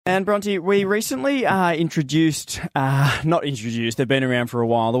And Bronte, we recently not introduced, they've been around for a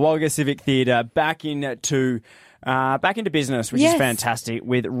while, the Wagga Civic Theatre back into business, which is fantastic,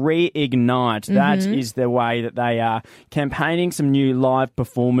 with Reignite. That is the way that they are campaigning some new live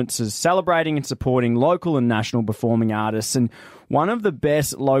performances, celebrating and supporting local and national performing artists. And one of the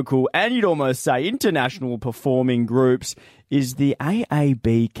best local, and you'd almost say international performing groups is the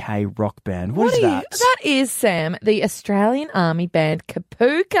AABK rock band. What is that? That is, Sam, the Australian Army band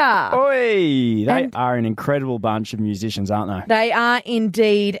Kapooka. Oi! They are an incredible bunch of musicians, aren't they? They are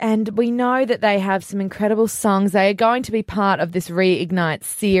indeed, and we know that they have some incredible songs. They are going to be part of this Reignite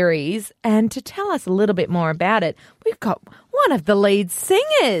series, and to tell us a little bit more about it, we've got one of the lead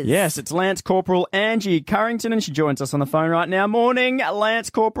singers. Yes, it's Lance Corporal Angie Currington, and she joins us on the phone right now. Morning, Lance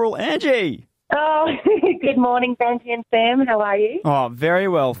Corporal Angie. Oh, good morning, Bronte and Sam. How are you? Oh, very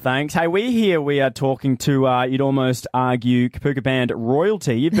well, thanks. Hey, we are talking to, you'd almost argue, Kapooka Band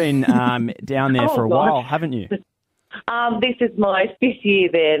royalty. You've been down there for a while, haven't you? This is my 5th year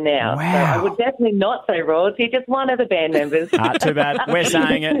there now. Wow. So I would definitely not say royalty, just one of the band members. Too bad. We're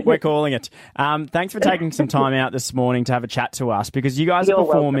saying it. We're calling it. Thanks for taking some time out this morning to have a chat to us, because you guys are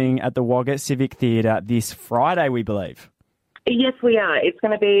performing at the Wagga Civic Theatre this Friday, we believe. Yes, we are. It's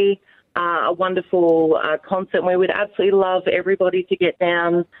going to be a wonderful concert. We would absolutely love everybody to get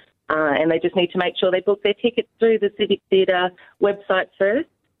down, and they just need to make sure they book their tickets through the Civic Theatre website first.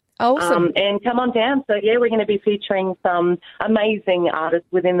 Awesome. And come on down. So, we're going to be featuring some amazing artists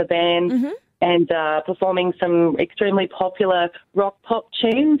within the band and performing some extremely popular rock pop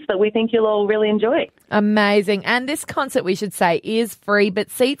tunes that we think you'll all really enjoy. Amazing. And this concert, we should say, is free,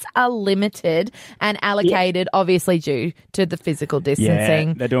 but seats are limited and allocated, obviously, due to the physical distancing.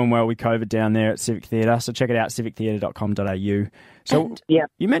 Yeah, they're doing well with COVID down there at Civic Theatre, so check it out, civictheatre.com.au. So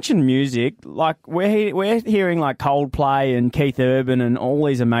you mentioned music, like we're hearing like Coldplay and Keith Urban and all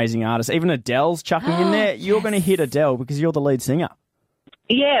these amazing artists. Even Adele's chucking in there. You're going to hit Adele because you're the lead singer.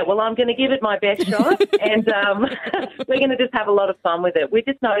 Yeah, well, I'm going to give it my best shot, and we're going to just have a lot of fun with it. We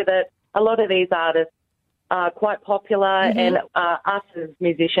just know that a lot of these artists are quite popular, and us as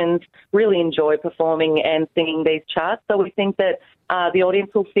musicians really enjoy performing and singing these charts. So we think that the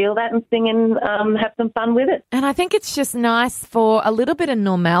audience will feel that and sing and have some fun with it. And I think it's just nice for a little bit of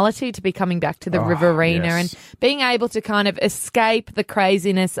normality to be coming back to the Riverina and being able to kind of escape the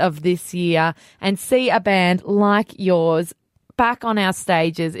craziness of this year and see a band like yours back on our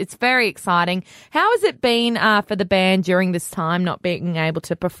stages. It's very exciting. How has it been for the band during this time, not being able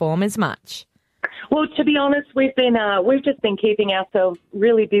to perform as much? Well, to be honest, we've just been keeping ourselves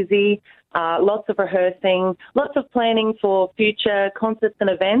really busy. Lots of rehearsing, lots of planning for future concerts and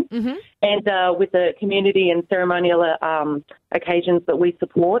events, and with the community and ceremonial occasions that we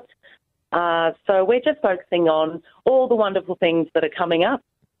support. So we're just focusing on all the wonderful things that are coming up.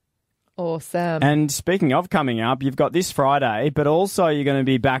 Awesome. And speaking of coming up, you've got this Friday, but also you're going to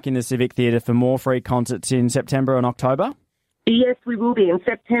be back in the Civic Theatre for more free concerts in September and October? Yes, we will be. In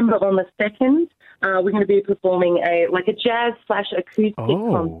September on the 2nd, we're going to be performing a jazz/acoustic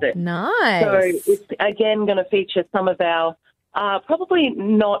concert. Nice. So it's, again, going to feature some of our probably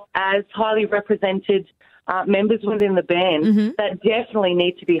not as highly represented members within the band that definitely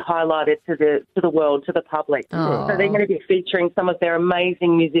need to be highlighted to the world, to the public. So they're going to be featuring some of their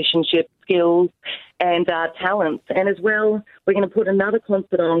amazing musicianship skills and talents. And as well, we're going to put another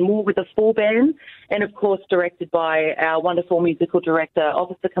concert on, more with a full band, and of course directed by our wonderful musical director,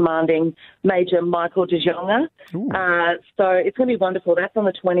 Officer Commanding Major Michael De Jonge. So it's going to be wonderful. That's on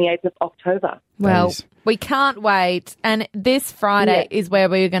the 28th of October. Well, we can't wait. And this Friday is where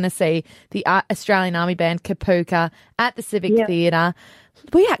we're going to see the Australian Army Band Kapooka at the Civic Theatre.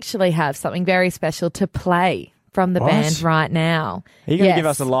 We actually have something very special to play from the band right now. Are you going to give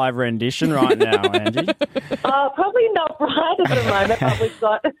us a live rendition right now, Angie? Probably not right at the moment, but we've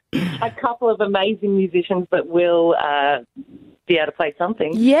got a couple of amazing musicians that will be able to play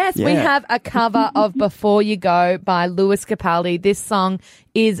something. Yes, we have a cover of Before You Go by Lewis Capaldi. This song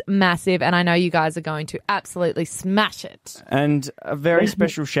is massive, and I know you guys are going to absolutely smash it. And a very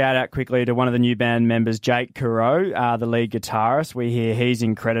special shout out quickly to one of the new band members, Jake Coreau, the lead guitarist. We hear he's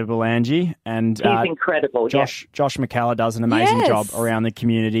incredible, Angie. And he's incredible. Josh McCullough does an amazing job around the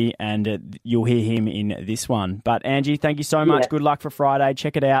community, and you'll hear him in this one. But Angie, thank you so much. Good luck for Friday.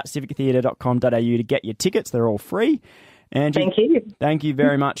 Check it out, civictheatre.com.au to get your tickets. They're all free. Angie, thank you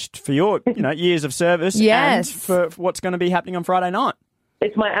very much for your years of service and for what's going to be happening on Friday night.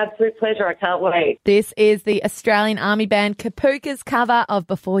 It's my absolute pleasure. I can't wait. This is the Australian Army Band Kapooka's cover of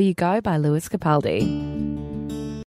Before You Go by Lewis Capaldi.